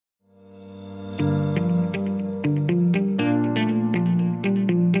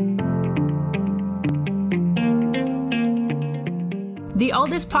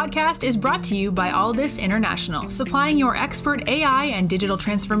Alldus podcast is brought to you by Alldus International, supplying your expert AI and digital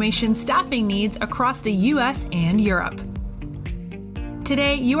transformation staffing needs across the US and Europe.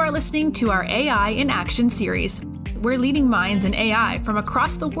 Today, you are listening to our AI in Action series, where leading minds in AI from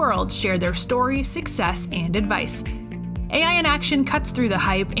across the world share their story, success, and advice. AI in Action cuts through the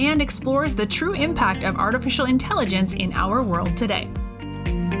hype and explores the true impact of artificial intelligence in our world today.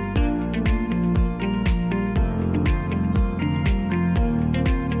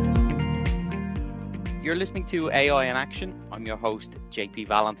 You're listening to AI in Action. I'm your host, JP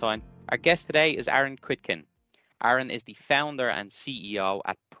Valentine. Our guest today is Aaron Kwittken. Aaron is the founder and CEO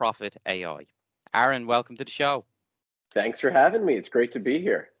at Profit AI. Aaron, welcome to the show. Thanks for having me. It's great to be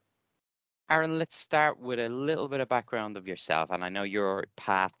here. Aaron, let's start with a little bit of background of yourself. And I know your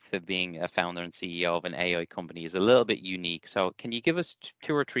path to being a founder and CEO of an AI company is a little bit unique. So can you give us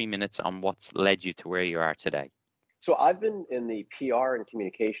 2 or 3 minutes on what's led you to where you are today? So I've been in the PR and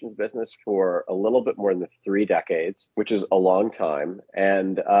communications business for a little bit more than 3 decades, which is a long time.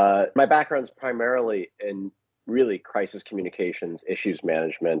 And my background is primarily in really crisis communications, issues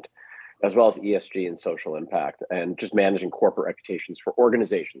management, as well as ESG and social impact, and just managing corporate reputations for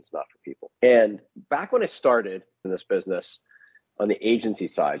organizations, not for people. And back when I started in this business on the agency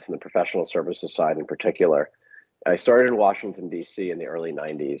side, and the professional services side in particular, I started in Washington, D.C. in the early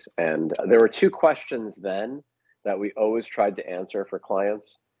 90s. And there were 2 questions then that we always tried to answer for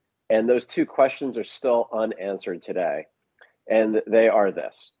clients. And those 2 questions are still unanswered today. And they are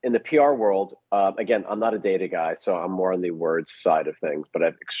this. In the PR world, again, I'm not a data guy, so I'm more on the words side of things, but I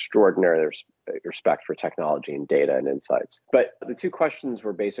have extraordinary respect for technology and data and insights. But the 2 questions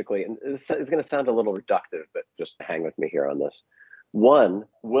were basically, and this is going to sound a little reductive, but just hang with me here on this. 1,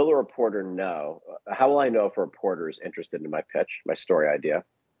 will a reporter know? How will I know if a reporter is interested in my pitch, my story idea?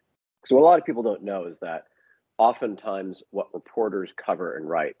 So what a lot of people don't know is that oftentimes what reporters cover and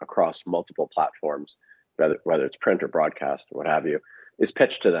write across multiple platforms, whether it's print or broadcast or what have you, is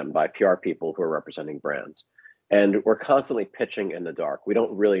pitched to them by PR people who are representing brands. And we're constantly pitching in the dark. We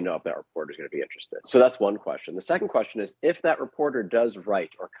don't really know if that reporter is going to be interested. So that's one question. The second question is, if that reporter does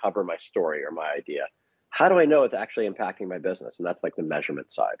write or cover my story or my idea, how do I know it's actually impacting my business? And that's like the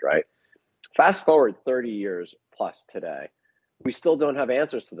measurement side, right? Fast forward 30 years plus today, we still don't have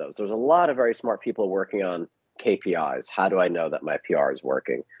answers to those. There's a lot of very smart people working on KPIs. How do I know that my PR is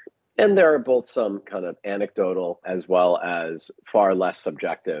working? And there are both some kind of anecdotal as well as far less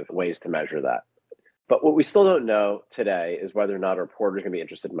subjective ways to measure that. But what we still don't know today is whether or not a reporter is going to be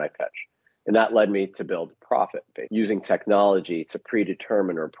interested in my pitch. And that led me to build Profit, using technology to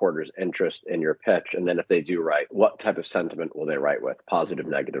predetermine a reporter's interest in your pitch. And then if they do write, what type of sentiment will they write with? Positive,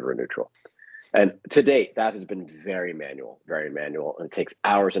 negative, or neutral? And to date, that has been very manual. And it takes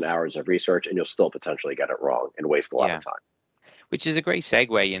hours and hours of research, and you'll still potentially get it wrong and waste a lot of time. Which is a great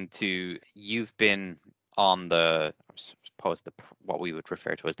segue into, you've been on the, I suppose, what we would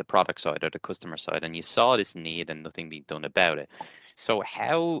refer to as the product side or the customer side, and you saw this need and nothing being done about it. So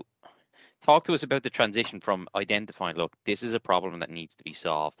talk to us about the transition from identifying, look, this is a problem that needs to be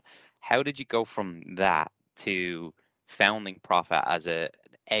solved. How did you go from that to founding Profit as a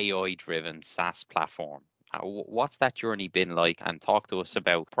AI-driven SaaS platform? What's that journey been like? And talk to us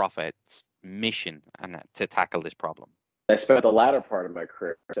about Profit's mission and to tackle this problem. I spent the latter part of my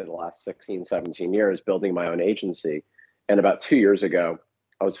career, the last 16, 17 years, building my own agency. And about 2 years ago,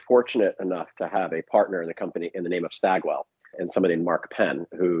 I was fortunate enough to have a partner in the company in the name of Stagwell, and somebody named Mark Penn,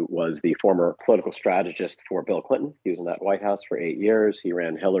 who was the former political strategist for Bill Clinton. He was in that White House for 8 years. He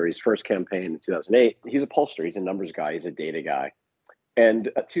ran Hillary's first campaign in 2008. He's a pollster. He's a numbers guy. He's a data guy.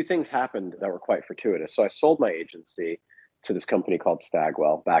 And 2 things happened that were quite fortuitous. So I sold my agency to this company called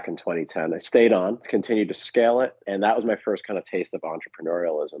Stagwell back in 2010. I stayed on, continued to scale it, and that was my first kind of taste of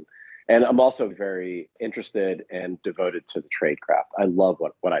entrepreneurialism. And I'm also very interested and devoted to the trade craft. I love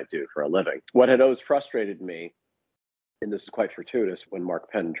what I do for a living. What had always frustrated me, and this is quite fortuitous, when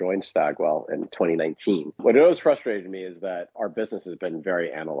Mark Penn joined Stagwell in 2019, what had always frustrated me is that our business has been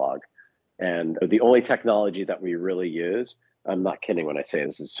very analog. And the only technology that we really use, I'm not kidding when I say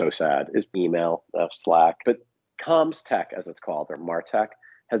this is so sad, is email, Slack. But comms tech, as it's called, or MarTech,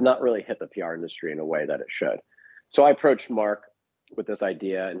 has not really hit the PR industry in a way that it should. So I approached Mark with this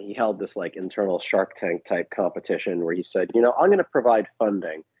idea, and he held this like internal Shark Tank type competition where he said, I'm going to provide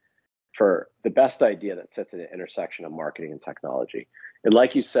funding for the best idea that sits at the intersection of marketing and technology. And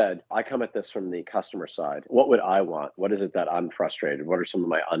like you said, I come at this from the customer side. What would I want? What is it that I'm frustrated? What are some of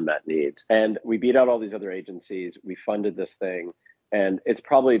my unmet needs? And we beat out all these other agencies. We funded this thing. And it's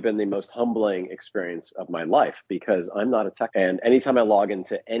probably been the most humbling experience of my life because I'm not a tech. And anytime I log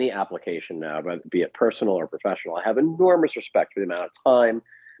into any application now, be it personal or professional, I have enormous respect for the amount of time,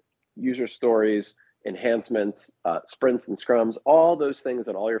 user stories, enhancements, sprints and scrums, all those things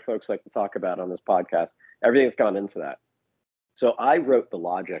that all your folks like to talk about on this podcast, everything that's gone into that. So I wrote the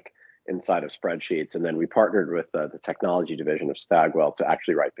logic inside of spreadsheets, and then we partnered with the technology division of Stagwell to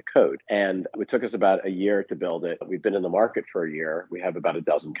actually write the code. And it took us about a year to build it. We've been in the market for a year. We have about a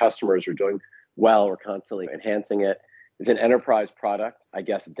dozen customers. We're doing well. We're constantly enhancing it. It's an enterprise product. I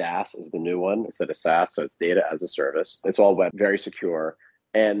guess DaaS is the new one instead of SaaS. So it's data as a service. It's all web, very secure.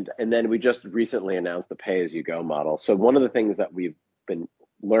 And then we just recently announced the pay-as-you-go model. So one of the things that we've been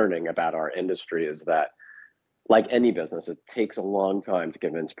learning about our industry is that, like any business, it takes a long time to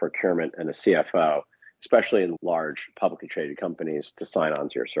convince procurement and a CFO, especially in large publicly traded companies, to sign on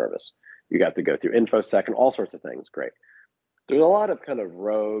to your service. You have to go through InfoSec and all sorts of things. Great. There's a lot of kind of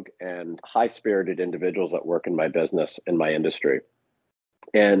rogue and high-spirited individuals that work in my business, in my industry.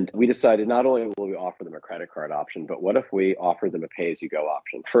 And we decided not only will we offer them a credit card option, but what if we offer them a pay-as-you-go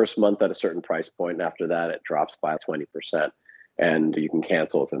option? First month at a certain price point, and after that, it drops by 20%. And you can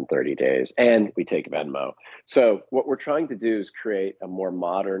cancel within 30 days. And we take Venmo. So what we're trying to do is create a more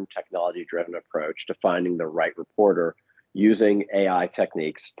modern, technology-driven approach to finding the right reporter using AI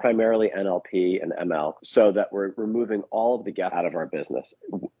techniques, primarily NLP and ML, so that we're removing all of the gap out of our business.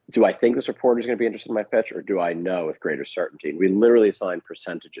 Do I think this reporter is going to be interested in my pitch, or do I know with greater certainty? And we literally assign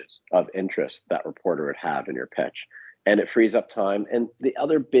percentages of interest that reporter would have in your pitch. And it frees up time. And the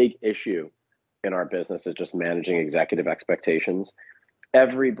other big issue in our business is just managing executive expectations.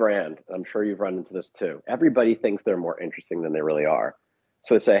 Every brand, I'm sure you've run into this too, everybody thinks they're more interesting than they really are.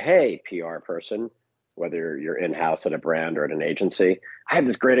 So say, hey, PR person, whether you're in-house at a brand or at an agency, I have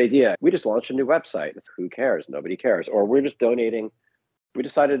this great idea. We just launched a new website. Who cares? Nobody cares. Or we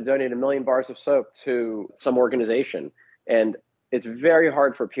decided to donate 1 million bars of soap to some organization. And it's very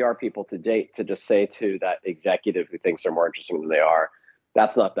hard for PR people to date to just say to that executive who thinks they're more interesting than they are,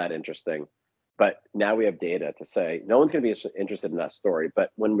 that's not that interesting. But now we have data to say no one's going to be interested in that story.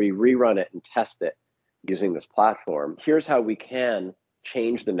 But when we rerun it and test it using this platform, here's how we can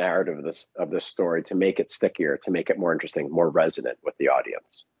change the narrative of this story to make it stickier, to make it more interesting, more resonant with the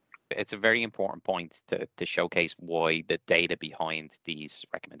audience. It's a very important point to showcase why the data behind these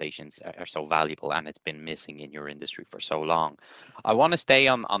recommendations are so valuable, and it's been missing in your industry for so long. I want to stay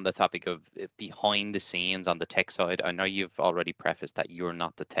on the topic of behind the scenes on the tech side. I know you've already prefaced that you're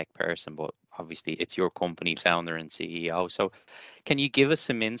not the tech person, but obviously it's your company, founder and CEO. So can you give us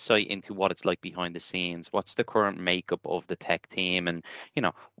some insight into what it's like behind the scenes? What's the current makeup of the tech team? And,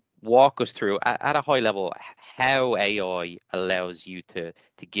 walk us through at a high level how AI allows you to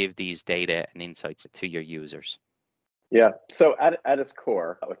give these data and insights to your users. Yeah. So at its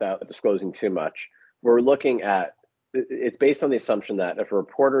core, without disclosing too much, we're looking at, it's based on the assumption that if a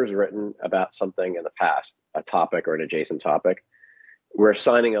reporter has written about something in the past, a topic or an adjacent topic, we're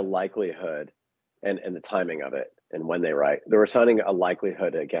assigning a likelihood and the timing of it and when they write. They're assigning a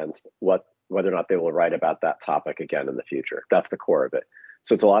likelihood against whether or not they will write about that topic again in the future. That's the core of it.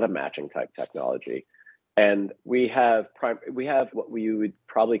 So it's a lot of matching type technology. And we have what we would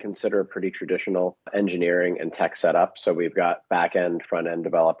probably consider a pretty traditional engineering and tech setup. So we've got back-end, front-end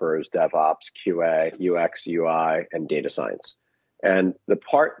developers, DevOps, QA, UX, UI, and data science. And the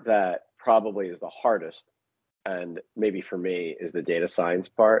part that probably is the hardest, and maybe for me, is the data science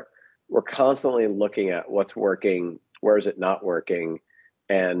part. We're constantly looking at what's working, where is it not working,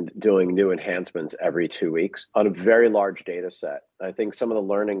 and doing new enhancements every 2 weeks on a very large data set. I think some of the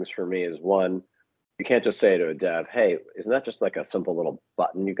learnings for me is, one, you can't just say to a dev, hey, isn't that just like a simple little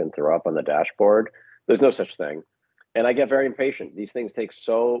button you can throw up on the dashboard? There's no such thing. And I get very impatient. These things take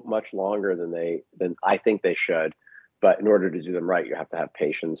so much longer than I think they should. But in order to do them right, you have to have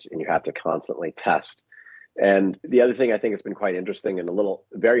patience and you have to constantly test. And the other thing I think has been quite interesting and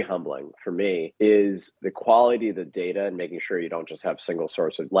very humbling for me is the quality of the data and making sure you don't just have single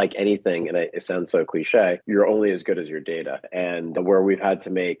sources. Like anything, and it sounds so cliche, you're only as good as your data. And where we've had to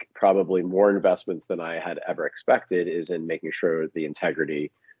make probably more investments than I had ever expected is in making sure the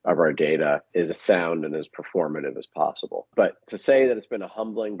integrity of our data is as sound and as performative as possible. But to say that it's been a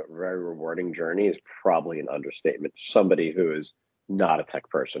humbling but very rewarding journey is probably an understatement. Somebody who is not a tech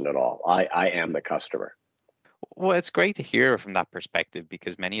person at all. I am the customer. Well, it's great to hear from that perspective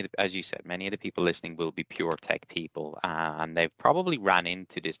because as you said, many of the people listening will be pure tech people, and they've probably ran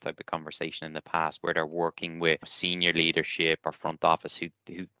into this type of conversation in the past where they're working with senior leadership or front office who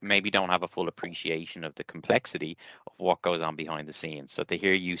maybe don't have a full appreciation of the complexity of what goes on behind the scenes. So to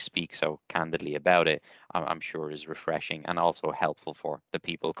hear you speak so candidly about it, I'm sure is refreshing and also helpful for the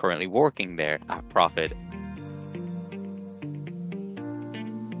people currently working there at Profit.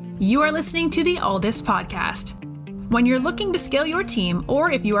 You are listening to the Alldus podcast. When you're looking to scale your team, or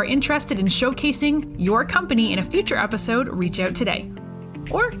if you are interested in showcasing your company in a future episode, reach out today.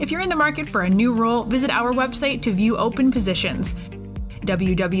 Or if you're in the market for a new role, visit our website to view open positions,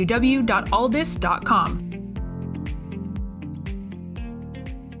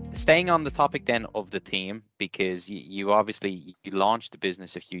 www.alldus.com. Staying on the topic then of the team, because you launched the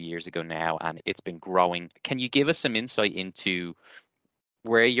business a few years ago now, and it's been growing. Can you give us some insight into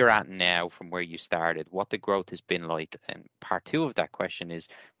where you're at now from where you started, what the growth has been like? And part two of that question is,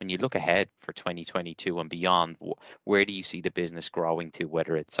 when you look ahead for 2022 and beyond, where do you see the business growing to,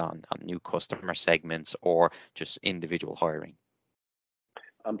 whether it's on new customer segments or just individual hiring?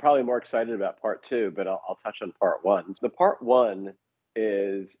 I'm probably more excited about part two, but I'll touch on part one. The part one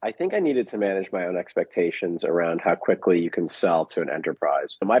is, I think I needed to manage my own expectations around how quickly you can sell to an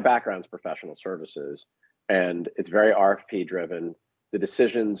enterprise. So my background is professional services, and it's very RFP driven. The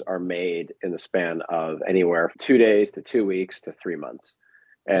decisions are made in the span of anywhere from 2 days to 2 weeks to 3 months.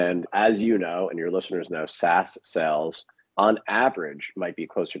 And as you know, and your listeners know, SaaS sales on average might be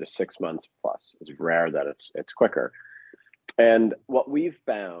closer to 6 months plus. It's rare that it's quicker. And what we've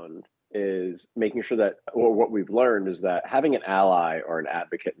found is making sure that, or what we've learned is that having an ally or an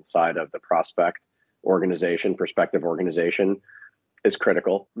advocate inside of the prospective organization is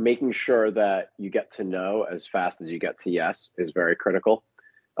critical. Making sure that you get to know as fast as you get to yes is very critical,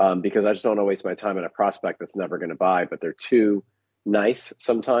 because I just don't want to waste my time on a prospect that's never going to buy, but they're too nice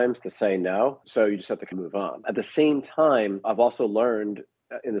sometimes to say no. So you just have to move on. At the same time, I've also learned,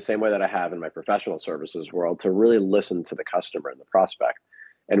 in the same way that I have in my professional services world, to really listen to the customer and the prospect.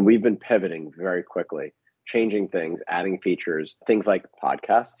 And we've been pivoting very quickly, changing things, adding features, things like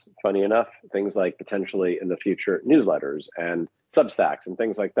podcasts, funny enough, things like potentially in the future newsletters and Substacks and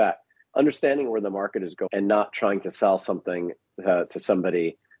things like that. Understanding where the market is going and not trying to sell something to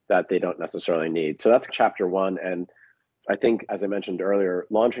somebody that they don't necessarily need. So that's chapter one. And I think, as I mentioned earlier,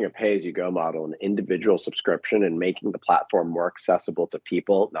 launching a pay-as-you-go model, an individual subscription, and making the platform more accessible to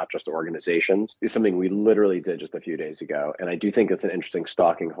people, not just organizations, is something we literally did just a few days ago. And I do think it's an interesting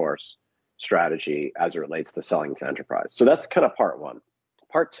stalking horse strategy as it relates to selling to enterprise. So that's kind of part one.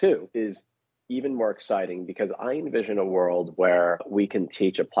 Part two is even more exciting because I envision a world where we can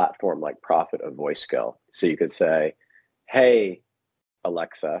teach a platform like Profit a voice skill. So you could say, hey,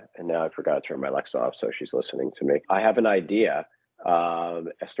 Alexa, and now I forgot to turn my Alexa off, so she's listening to me. I have an idea, a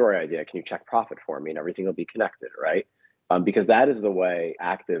story idea. Can you check Profit for me? And everything will be connected, right? Because that is the way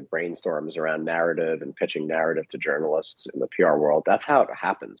active brainstorms around narrative and pitching narrative to journalists in the PR world. That's how it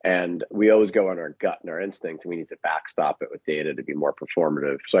happens. And we always go on our gut and our instinct, and we need to backstop it with data to be more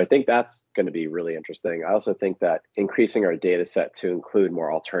performative. So I think that's going to be really interesting. I also think that increasing our data set to include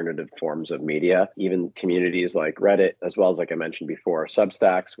more alternative forms of media, even communities like Reddit, as well as, like I mentioned before,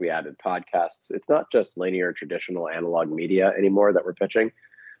 Substacks, we added podcasts. It's not just linear, traditional analog media anymore that we're pitching.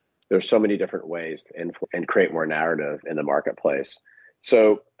 There's so many different ways to influence and create more narrative in the marketplace.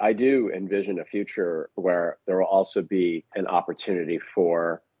 So I do envision a future where there will also be an opportunity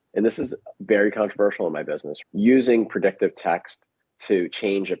for, and this is very controversial in my business, using predictive text to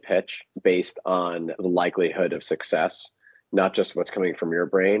change a pitch based on the likelihood of success, not just what's coming from your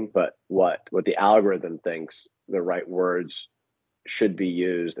brain, but what the algorithm thinks the right words should be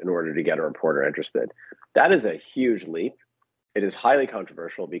used in order to get a reporter interested. That is a huge leap. It is highly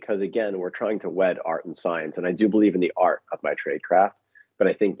controversial because, again, we're trying to wed art and science. And I do believe in the art of my trade craft, but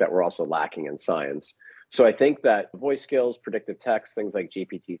I think that we're also lacking in science. So I think that voice skills, predictive text, things like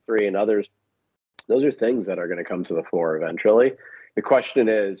GPT-3 and others, those are things that are going to come to the fore eventually. The question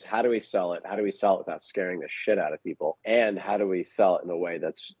is, how do we sell it? How do we sell it without scaring the shit out of people? And how do we sell it in a way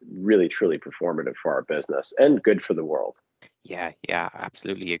that's really, truly performative for our business and good for the world? Yeah,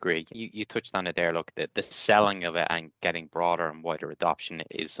 absolutely agree. You touched on it there. Look, the selling of it and getting broader and wider adoption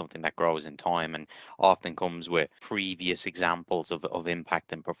is something that grows in time and often comes with previous examples of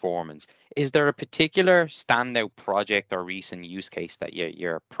impact and performance. Is there a particular standout project or recent use case that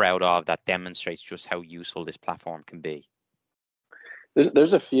you're proud of that demonstrates just how useful this platform can be?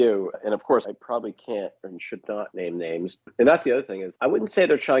 There's a few, and of course, I probably can't and should not name names. And that's the other thing is, I wouldn't say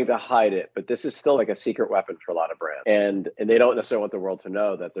they're trying to hide it, but this is still like a secret weapon for a lot of brands. And they don't necessarily want the world to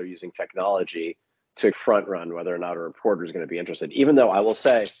know that they're using technology to front run whether or not a reporter is going to be interested. Even though I will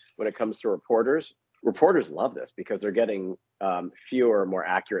say, when it comes to reporters love this because they're getting fewer, more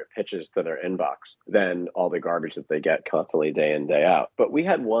accurate pitches to their inbox than all the garbage that they get constantly day in, day out. But we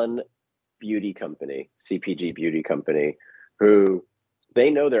had one beauty company, CPG beauty company, who they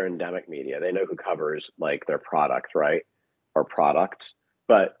know their endemic media. They know who covers like their product, right? Or products.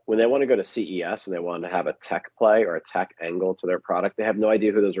 But when they want to go to CES and they want to have a tech play or a tech angle to their product, they have no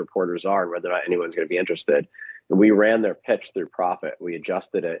idea who those reporters are and whether or not anyone's going to be interested. And we ran their pitch through Profit. We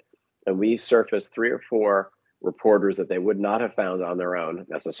adjusted it, and we surfaced 3 or 4 reporters that they would not have found on their own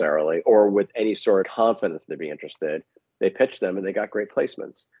necessarily, or with any sort of confidence they'd be interested. They pitched them and they got great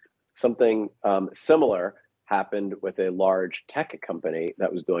placements. Something similar happened with a large tech company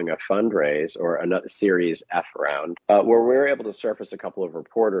that was doing a fundraise or another Series F round, where we were able to surface a couple of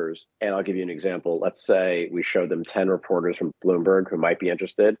reporters. And I'll give you an example. Let's say we showed them 10 reporters from Bloomberg who might be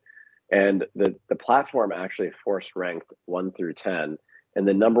interested. And the platform actually force ranked 1 through 10. And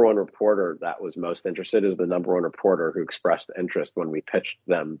the number 1 reporter that was most interested is the number 1 reporter who expressed interest when we pitched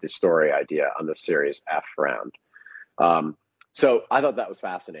them the story idea on the Series F round. So I thought that was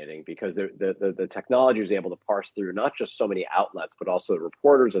fascinating because the technology was able to parse through not just so many outlets, but also the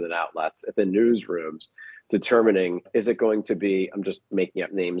reporters in the outlets at the newsrooms, determining, is it going to be, I'm just making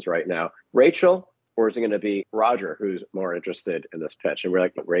up names right now, Rachel, or is it going to be Roger who's more interested in this pitch? And we're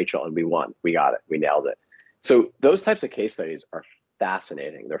like, Rachel, and we won. We got it. We nailed it. So those types of case studies are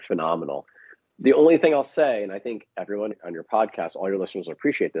fascinating. They're phenomenal. The only thing I'll say, and I think everyone on your podcast, all your listeners will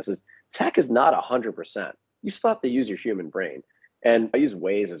appreciate this, is tech is not 100%. You still have to use your human brain. And I use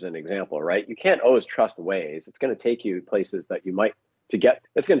Waze as an example, right? You can't always trust Waze. It's going to take you places that you might to get.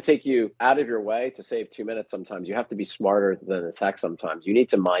 It's going to take you out of your way to save 2 minutes sometimes. You have to be smarter than the tech sometimes. You need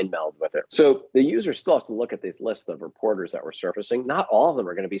to mind meld with it. So the user still has to look at this list of reporters that we're surfacing. Not all of them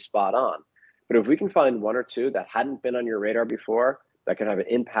are going to be spot on. But if we can find 1 or 2 that hadn't been on your radar before, that can have an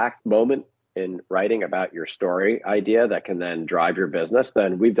impact moment in writing about your story idea that can then drive your business,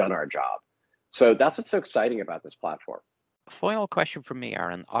 then we've done our job. So that's what's so exciting about this platform. Final question from me,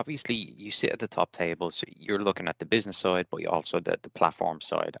 Aaron. Obviously, you sit at the top table, so you're looking at the business side, but you also the platform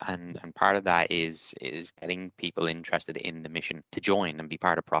side, and part of that is getting people interested in the mission to join and be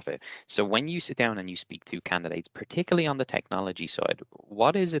part of Profit. So when you sit down and you speak to candidates, particularly on the technology side,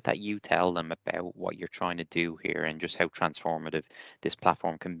 what is it that you tell them about what you're trying to do here and just how transformative this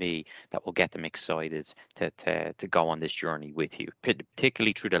platform can be that will get them excited to go on this journey with you,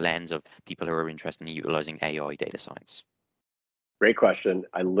 particularly through the lens of people who are interested in utilizing AI data science? Great question.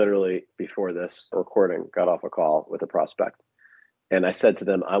 I literally, before this recording, got off a call with a prospect. And I said to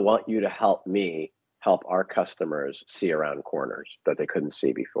them, I want you to help me help our customers see around corners that they couldn't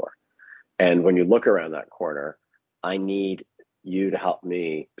see before. And when you look around that corner, I need you to help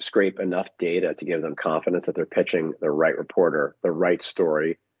me scrape enough data to give them confidence that they're pitching the right reporter, the right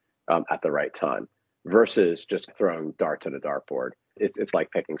story at the right time, versus just throwing darts at a dartboard. It's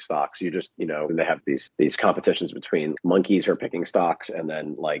like picking stocks. You just, they have these competitions between monkeys who are picking stocks and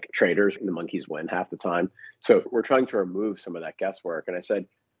then like traders, and the monkeys win half the time. So we're trying to remove some of that guesswork. And I said,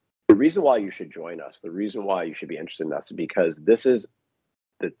 the reason why you should join us, the reason why you should be interested in us is because this is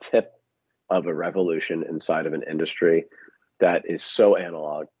the tip of a revolution inside of an industry that is so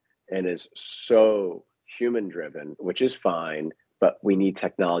analog and is so human driven, which is fine. But we need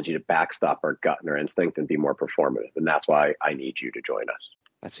technology to backstop our gut and our instinct and be more performative. And that's why I need you to join us.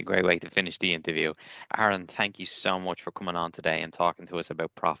 That's a great way to finish the interview. Aaron, thank you so much for coming on today and talking to us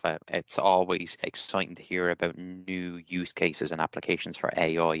about Profit. It's always exciting to hear about new use cases and applications for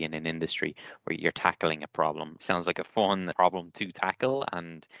AI in an industry where you're tackling a problem. Sounds like a fun problem to tackle,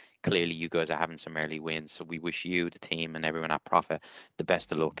 and clearly you guys are having some early wins. So we wish you, the team, and everyone at Profit the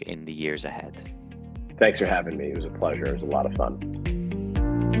best of luck in the years ahead. Thanks for having me. It was a pleasure. It was a lot of fun.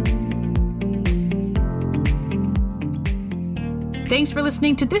 Thanks for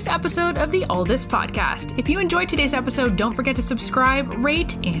listening to this episode of the Alldus podcast. If you enjoyed today's episode, don't forget to subscribe,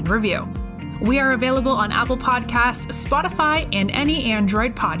 rate, and review. We are available on Apple Podcasts, Spotify, and any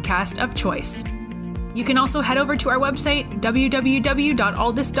Android podcast of choice. You can also head over to our website,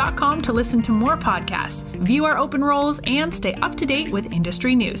 www.alldus.com, to listen to more podcasts, view our open roles, and stay up to date with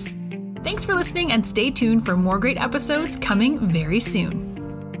industry news. Thanks for listening, and stay tuned for more great episodes coming very soon.